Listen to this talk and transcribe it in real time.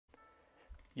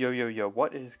Yo,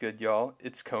 what is good, y'all?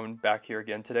 It's Cone back here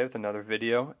again today with another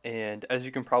video, and as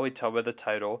you can probably tell by the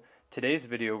title, today's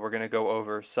video we're going to go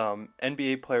over some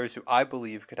NBA players who I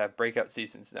believe could have breakout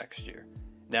seasons next year.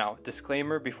 Now,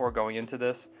 disclaimer before going into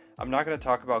this, I'm not going to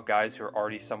talk about guys who are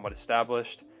already somewhat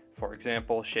established. For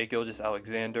example, Shai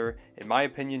Gilgeous-Alexander, in my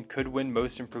opinion, could win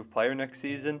Most Improved Player next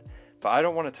season, but I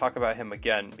don't want to talk about him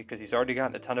again because he's already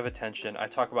gotten a ton of attention. I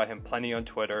talk about him plenty on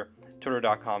Twitter,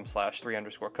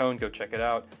 twitter.com/3_cone, go check it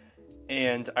out.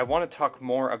 And I want to talk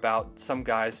more about some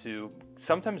guys who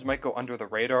sometimes might go under the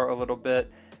radar a little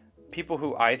bit, people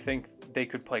who I think they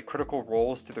could play critical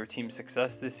roles to their team's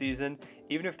success this season,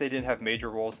 even if they didn't have major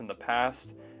roles in the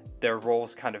past. Their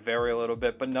roles kind of vary a little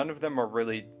bit, but none of them are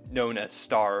really known as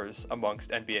stars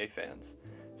amongst NBA fans.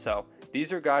 So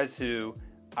these are guys who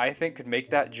I think could make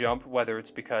that jump, whether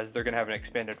it's because they're going to have an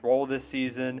expanded role this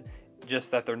season,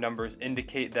 just that their numbers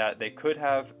indicate that they could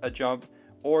have a jump,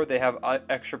 or they have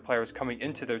extra players coming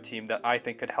into their team that I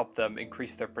think could help them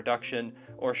increase their production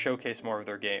or showcase more of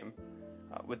their game.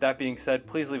 With that being said,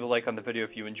 please leave a like on the video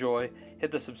if you enjoy.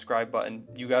 Hit the subscribe button.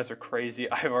 You guys are crazy.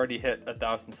 I've already hit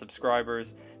 1,000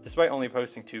 subscribers despite only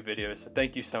posting 2 videos, so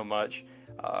thank you so much.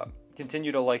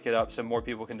 Continue to like it up so more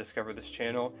people can discover this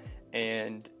channel.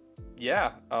 And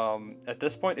yeah, at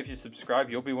this point, if you subscribe,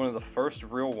 you'll be one of the first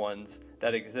real ones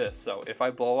that exists. So if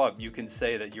I blow up, you can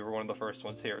say that you were one of the first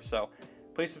ones here. So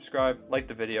please subscribe, like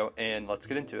the video, and let's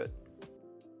get into it.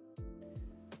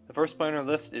 The first player on our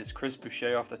list is Chris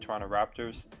Boucher off the Toronto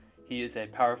Raptors. He is a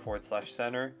power forward /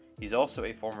 center. He's also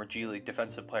a former G League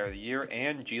Defensive Player of the Year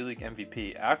and G League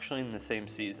MVP, actually in the same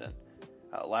season.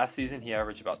 Last season, he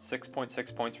averaged about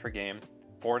 6.6 points per game,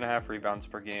 4.5 rebounds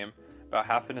per game, about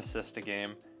half an assist a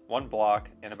game, 1 block,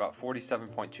 and about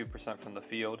 47.2% from the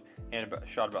field, and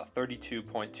shot about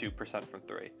 32.2% from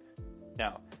 3.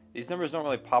 Now, these numbers don't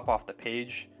really pop off the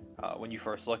page when you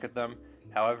first look at them.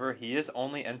 However, he is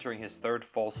only entering his 3rd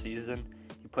full season.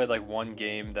 He played like 1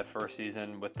 game that first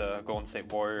season with the Golden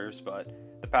State Warriors,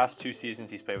 but the past 2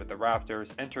 seasons he's played with the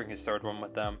Raptors, entering his 3rd one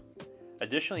with them.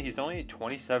 Additionally, he's only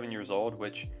 27 years old,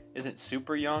 which isn't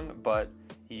super young, but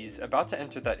he's about to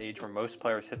enter that age where most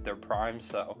players hit their prime,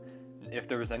 so if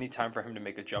there was any time for him to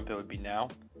make a jump, it would be now.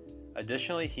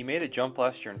 Additionally, he made a jump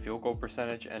last year in field goal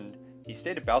percentage, and he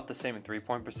stayed about the same in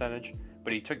 3-point percentage,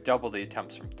 but he took double the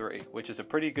attempts from 3, which is a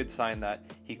pretty good sign that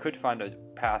he could find a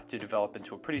path to develop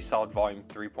into a pretty solid volume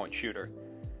 3-point shooter.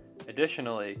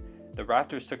 Additionally, the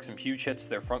Raptors took some huge hits to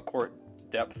their front court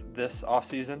depth this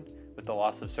offseason with the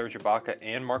loss of Serge Ibaka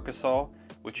and Marc Gasol,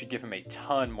 which should give him a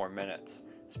ton more minutes,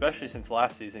 especially since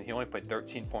last season he only played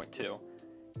 13.2.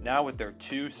 Now with their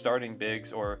 2 starting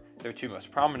bigs, or their 2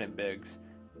 most prominent bigs,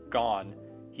 gone,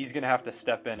 he's going to have to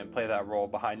step in and play that role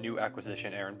behind new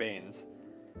acquisition Aaron Baines.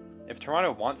 If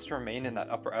Toronto wants to remain in that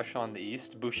upper echelon in the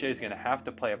East, Boucher is going to have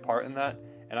to play a part in that,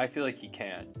 and I feel like he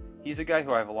can. He's a guy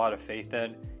who I have a lot of faith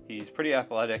in. He's pretty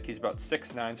athletic. He's about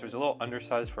 6'9", so he's a little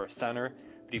undersized for a center,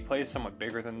 but he plays somewhat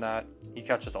bigger than that. He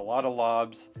catches a lot of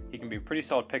lobs. He can be a pretty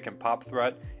solid pick and pop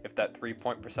threat if that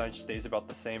 3-point percentage stays about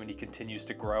the same and he continues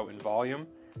to grow in volume.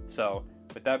 So,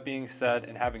 with that being said,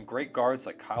 and having great guards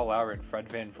like Kyle Lowry and Fred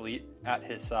VanVleet at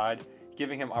his side,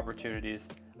 giving him opportunities,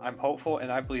 I'm hopeful and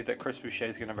I believe that Chris Boucher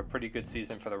is going to have a pretty good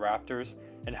season for the Raptors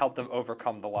and help them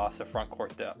overcome the loss of front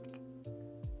court depth.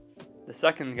 The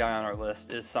second guy on our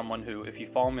list is someone who, if you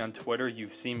follow me on Twitter,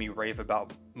 you've seen me rave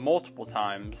about multiple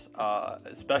times,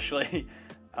 especially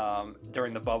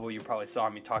during the bubble. You probably saw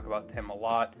me talk about him a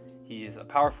lot. He's a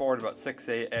power forward, about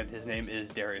 6'8", and his name is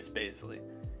Darius Bazley.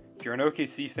 If you're an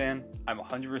OKC fan, I'm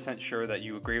 100% sure that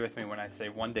you agree with me when I say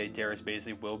one day Darius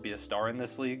Bazley will be a star in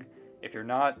this league. If you're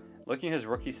not, looking at his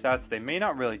rookie stats, they may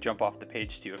not really jump off the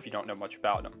page to you if you don't know much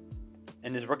about him.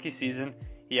 In his rookie season,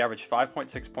 he averaged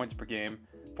 5.6 points per game,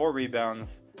 4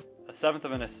 rebounds, a 1/7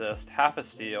 of an assist, half a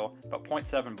steal, about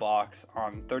 0.7 blocks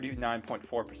on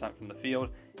 39.4% from the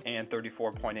field and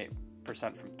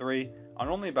 34.8% from 3 on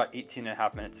only about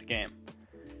 18.5 minutes a game.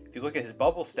 If you look at his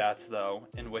bubble stats, though,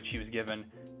 in which he was given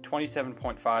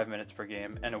 27.5 minutes per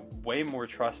game and a way more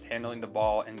trust handling the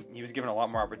ball, and he was given a lot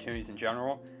more opportunities in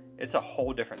general, it's a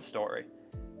whole different story.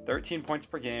 13 points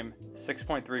per game,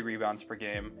 6.3 rebounds per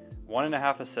game,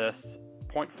 1.5 assists,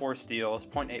 0.4 steals,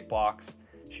 0.8 blocks,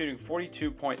 shooting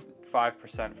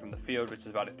 42.5% from the field, which is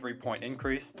about a 3-point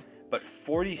increase, but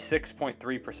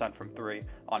 46.3% from 3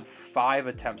 on 5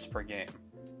 attempts per game,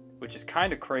 which is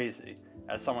kind of crazy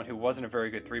as someone who wasn't a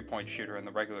very good 3-point shooter in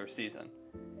the regular season.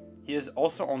 He is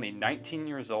also only 19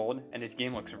 years old, and his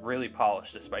game looks really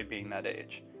polished despite being that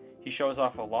age. He shows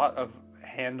off a lot of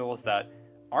handles that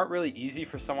aren't really easy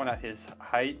for someone at his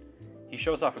height. He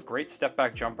shows off a great step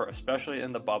back jumper, especially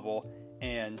in the bubble,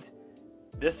 And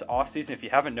this offseason, if you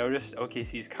haven't noticed,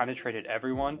 OKC's kind of traded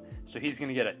everyone, so he's going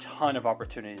to get a ton of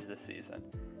opportunities this season.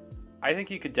 I think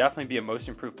he could definitely be a most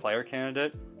improved player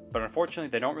candidate, but unfortunately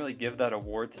they don't really give that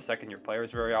award to second-year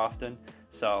players very often,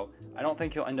 so I don't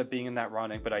think he'll end up being in that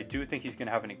running, but I do think he's going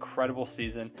to have an incredible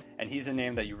season, and he's a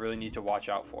name that you really need to watch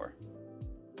out for.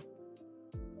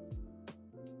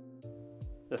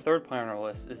 The third player on our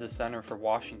list is the center for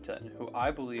Washington, who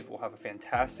I believe will have a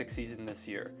fantastic season this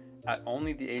year, at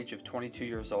only the age of 22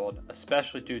 years old,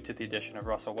 especially due to the addition of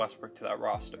Russell Westbrook to that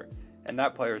roster, and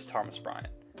that player is Thomas Bryant.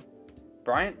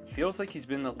 Bryant feels like he's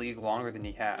been in the league longer than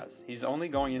he has. He's only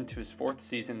going into his 4th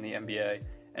season in the NBA,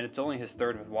 and it's only his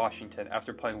 3rd with Washington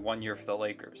after playing 1 year for the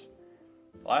Lakers.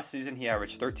 Last season he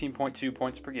averaged 13.2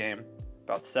 points per game,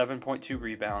 about 7.2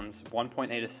 rebounds,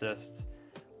 1.8 assists,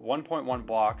 1.1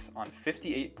 blocks on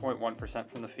 58.1%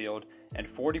 from the field, and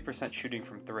 40% shooting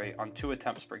from 3 on 2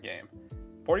 attempts per game.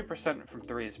 40% from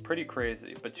 3 is pretty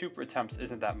crazy, but 2 attempts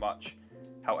isn't that much.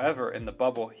 However, in the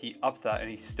bubble, he upped that and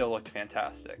he still looked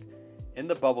fantastic. In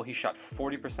the bubble, he shot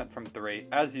 40% from 3,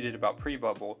 as he did about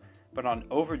pre-bubble, but on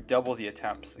over double the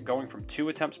attempts, going from 2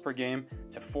 attempts per game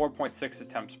to 4.6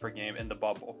 attempts per game in the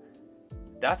bubble.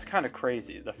 That's kind of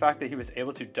crazy. The fact that he was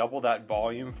able to double that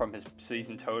volume from his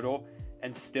season total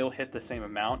and still hit the same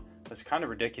amount was kind of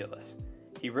ridiculous.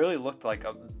 He really looked like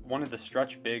one of the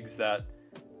stretch bigs that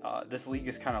this league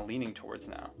is kind of leaning towards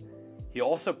now. He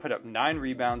also put up 9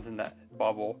 rebounds in that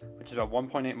bubble, which is about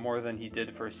 1.8 more than he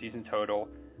did for his season total,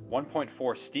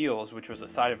 1.4 steals, which was a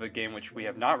side of the game which we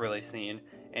have not really seen,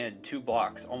 and 2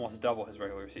 blocks, almost double his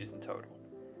regular season total.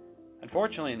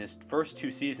 Unfortunately, in his first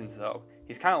 2 seasons, though,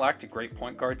 he's kind of lacked a great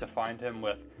point guard to find him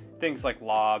with things like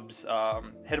lobs,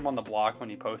 hit him on the block when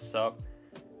he posts up.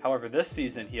 However, this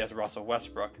season he has Russell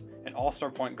Westbrook, an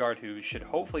all-star point guard who should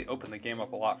hopefully open the game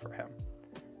up a lot for him.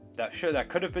 That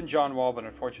could have been John Wall, but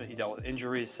unfortunately he dealt with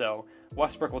injuries, so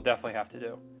Westbrook will definitely have to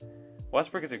do.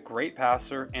 Westbrook is a great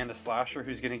passer and a slasher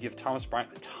who's going to give Thomas Bryant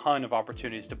a ton of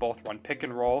opportunities to both run pick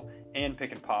and roll and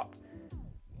pick and pop.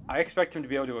 I expect him to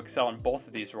be able to excel in both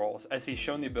of these roles, as he's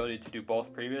shown the ability to do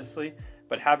both previously,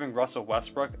 but having Russell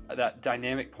Westbrook, that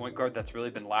dynamic point guard that's really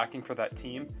been lacking for that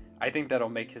team, I think that'll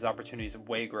make his opportunities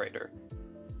way greater.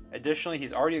 Additionally,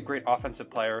 he's already a great offensive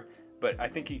player, but I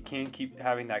think he can keep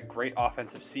having that great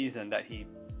offensive season that he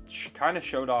kind of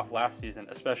showed off last season,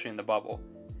 especially in the bubble.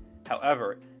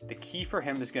 However, the key for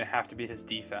him is going to have to be his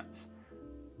defense.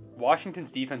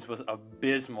 Washington's defense was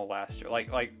abysmal last year.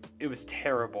 Like it was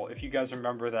terrible. If you guys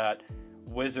remember that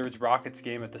Wizards-Rockets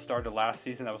game at the start of last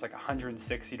season, that was like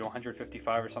 160 to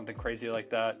 155 or something crazy like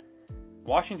that.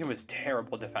 Washington was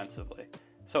terrible defensively.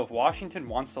 So if Washington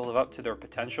wants to live up to their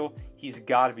potential, he's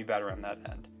got to be better on that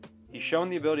end. He's shown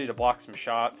the ability to block some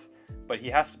shots, but he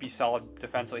has to be solid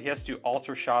defensively. He has to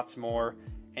alter shots more,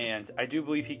 and I do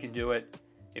believe he can do it.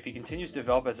 If he continues to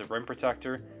develop as a rim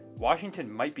protector,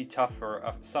 Washington might be tough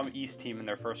for some East team in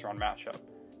their first-round matchup.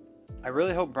 I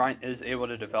really hope Bryant is able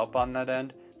to develop on that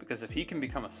end, because if he can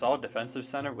become a solid defensive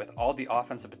center with all the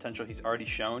offensive potential he's already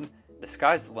shown, the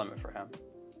sky's the limit for him.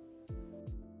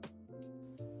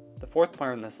 The fourth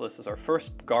player on this list is our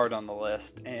first guard on the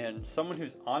list, and someone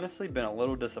who's honestly been a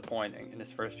little disappointing in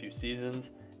his first few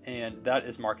seasons, and that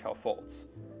is Markelle Fultz.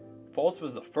 Fultz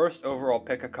was the first overall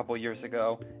pick a couple years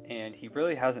ago, and he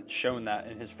really hasn't shown that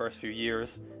in his first few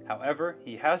years. However,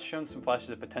 he has shown some flashes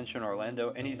of potential in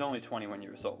Orlando, and he's only 21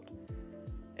 years old.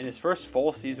 In his first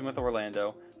full season with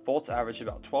Orlando, Fultz averaged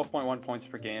about 12.1 points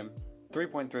per game,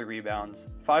 3.3 rebounds,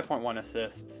 5.1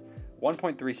 assists,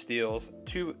 1.3 steals,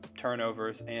 2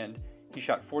 turnovers, and he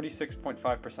shot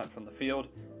 46.5% from the field.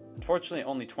 Unfortunately,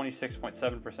 only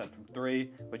 26.7% from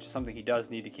 3, which is something he does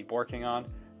need to keep working on.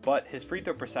 But his free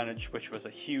throw percentage, which was a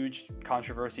huge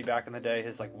controversy back in the day,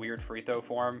 his weird free throw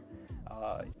form,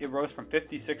 it rose from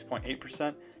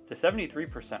 56.8% to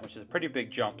 73%, which is a pretty big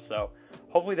jump. So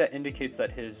hopefully that indicates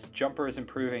that his jumper is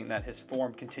improving, that his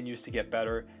form continues to get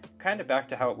better, kind of back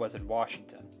to how it was in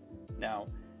Washington. Now,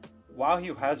 while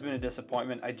he has been a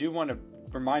disappointment, I do want to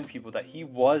remind people that he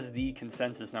was the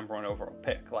consensus number 1 overall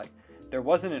pick. There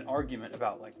wasn't an argument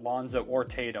about Lonzo or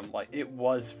Tatum. It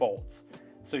was Fultz.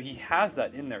 So he has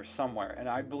that in there somewhere, and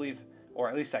I believe, or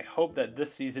at least I hope, that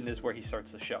this season is where he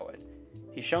starts to show it.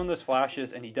 He's shown those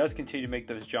flashes, and he does continue to make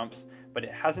those jumps, but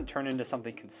it hasn't turned into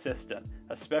something consistent,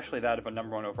 especially that of a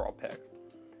number 1 overall pick.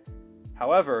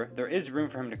 However, there is room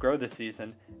for him to grow this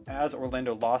season, as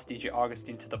Orlando lost DJ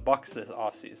Augustin to the Bucks this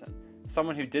offseason,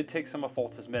 someone who did take some of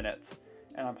Fultz's minutes,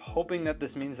 and I'm hoping that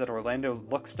this means that Orlando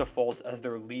looks to Fultz as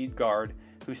their lead guard,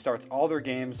 who starts all their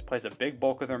games, plays a big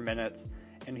bulk of their minutes,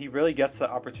 and he really gets the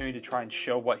opportunity to try and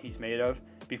show what he's made of,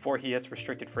 before he hits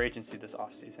restricted free agency this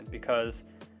offseason, because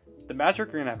the Magic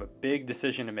are going to have a big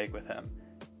decision to make with him.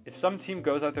 If some team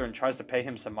goes out there and tries to pay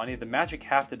him some money, the Magic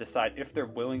have to decide if they're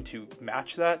willing to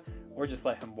match that or just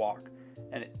let him walk.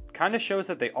 And it kind of shows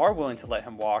that they are willing to let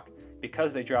him walk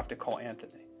because they drafted Cole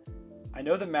Anthony. I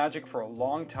know the Magic for a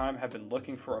long time have been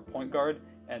looking for a point guard,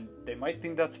 and they might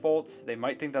think that's Fultz, they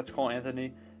might think that's Cole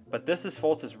Anthony, but this is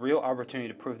Fultz' real opportunity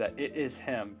to prove that it is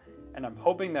him. And I'm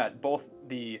hoping that both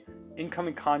the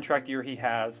incoming contract year he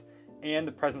has and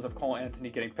the presence of Cole Anthony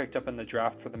getting picked up in the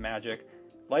draft for the Magic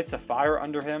lights a fire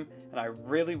under him, and I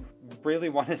really, really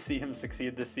want to see him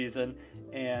succeed this season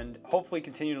and hopefully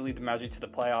continue to lead the Magic to the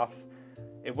playoffs.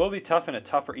 It will be tough in a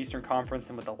tougher Eastern Conference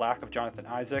and with the lack of Jonathan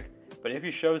Isaac, but if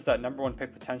he shows that number one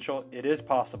pick potential, it is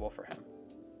possible for him.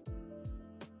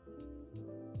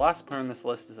 Last player on this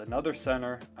list is another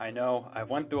center. I know I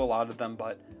went through a lot of them,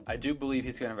 but I do believe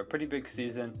he's going to have a pretty big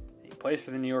season. He plays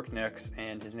for the New York Knicks,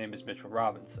 and his name is Mitchell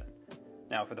Robinson.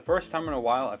 Now, for the first time in a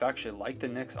while, I've actually liked the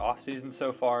Knicks offseason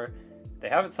so far. They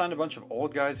haven't signed a bunch of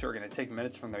old guys who are going to take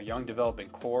minutes from their young developing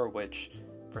core, which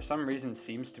for some reason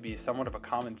seems to be somewhat of a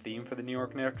common theme for the New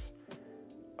York Knicks.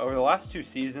 Over the last 2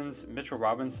 seasons, Mitchell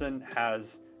Robinson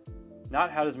has not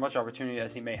had as much opportunity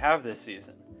as he may have this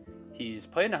season. He's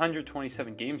played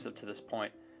 127 games up to this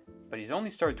point, but he's only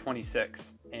started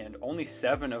 26, and only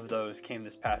 7 of those came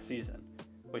this past season,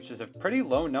 which is a pretty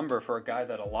low number for a guy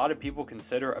that a lot of people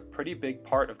consider a pretty big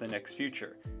part of the Knicks'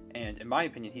 future. And in my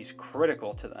opinion, he's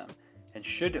critical to them and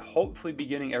should hopefully be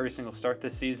getting every single start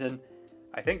this season.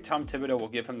 I think Tom Thibodeau will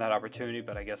give him that opportunity,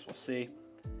 but I guess we'll see.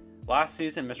 Last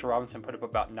season, Mitchell Robinson put up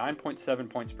about 9.7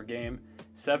 points per game,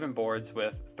 7 boards,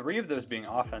 with 3 of those being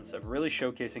offensive, really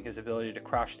showcasing his ability to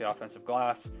crash the offensive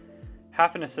glass,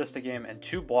 half an assist a game, and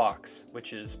 2 blocks,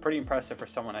 which is pretty impressive for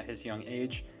someone at his young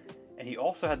age. And he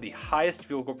also had the highest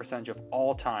field goal percentage of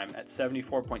all time at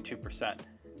 74.2%.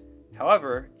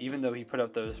 However, even though he put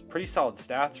up those pretty solid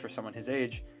stats for someone his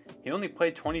age, he only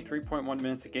played 23.1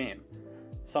 minutes a game,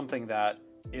 something that,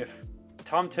 if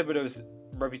Tom Thibodeau's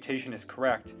reputation is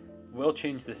correct, will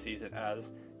change this season,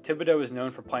 as Thibodeau is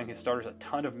known for playing his starters a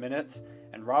ton of minutes,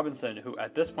 and Robinson, who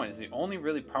at this point is the only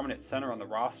really prominent center on the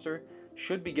roster,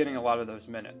 should be getting a lot of those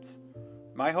minutes.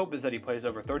 My hope is that he plays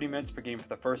over 30 minutes per game for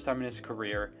the first time in his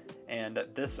career, and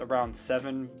that this around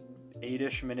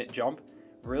 7-8ish minute jump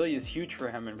really is huge for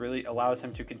him and really allows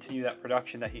him to continue that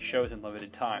production that he shows in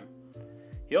limited time.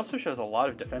 He also shows a lot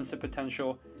of defensive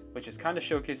potential, which is kind of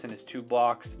showcased in his 2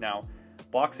 blocks. Now,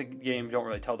 blocks a game don't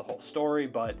really tell the whole story,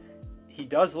 but he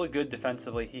does look good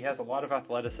defensively. He has a lot of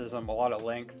athleticism, a lot of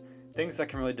length, things that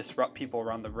can really disrupt people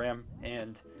around the rim,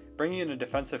 and bringing in a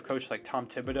defensive coach like Tom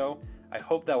Thibodeau, I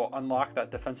hope that will unlock that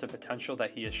defensive potential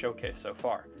that he has showcased so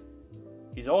far.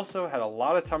 He's also had a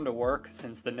lot of time to work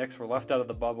since the Knicks were left out of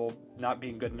the bubble, not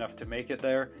being good enough to make it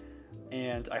there,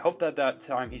 and I hope that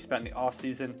time he spent in the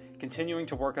offseason continuing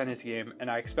to work on his game,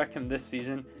 and I expect him this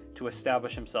season to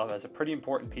establish himself as a pretty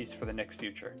important piece for the Knicks'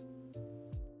 future.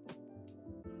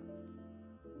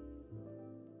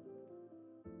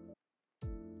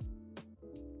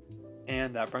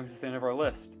 And that brings us to the end of our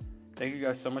list. Thank you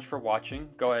guys so much for watching.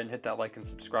 Go ahead and hit that like and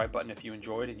subscribe button if you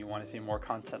enjoyed and you want to see more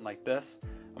content like this.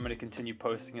 I'm going to continue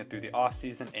posting it through the off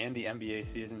season and the NBA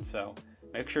season, so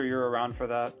make sure you're around for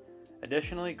that.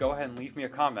 Additionally, go ahead and leave me a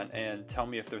comment and tell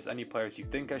me if there's any players you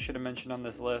think I should have mentioned on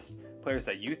this list, players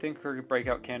that you think are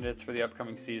breakout candidates for the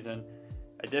upcoming season.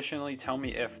 Additionally, tell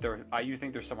me if you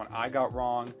think there's someone I got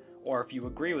wrong, or if you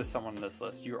agree with someone on this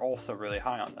list, you're also really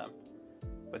high on them.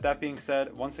 With that being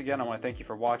said, once again, I want to thank you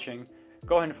for watching.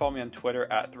 Go ahead and follow me on Twitter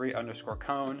at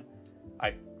 3_cone.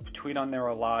 I tweet on there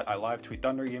a lot. I live tweet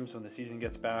Thunder games when the season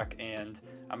gets back, and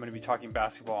I'm going to be talking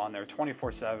basketball on there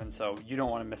 24/7, so you don't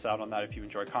want to miss out on that if you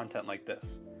enjoy content like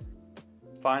this.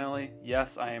 Finally,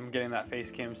 yes, I am getting that face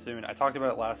cam soon. I talked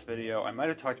about it last video. I might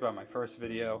have talked about it in my first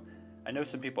video. I know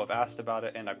some people have asked about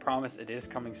it, and I promise it is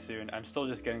coming soon. I'm still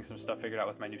just getting some stuff figured out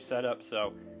with my new setup,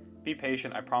 so be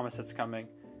patient. I promise it's coming.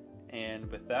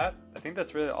 And with that, I think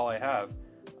that's really all I have.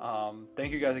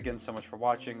 Thank you guys again so much for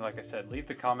watching. Like I said, leave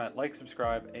the comment, like,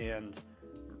 subscribe, and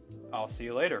I'll see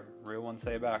you later. Real one,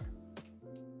 say it back.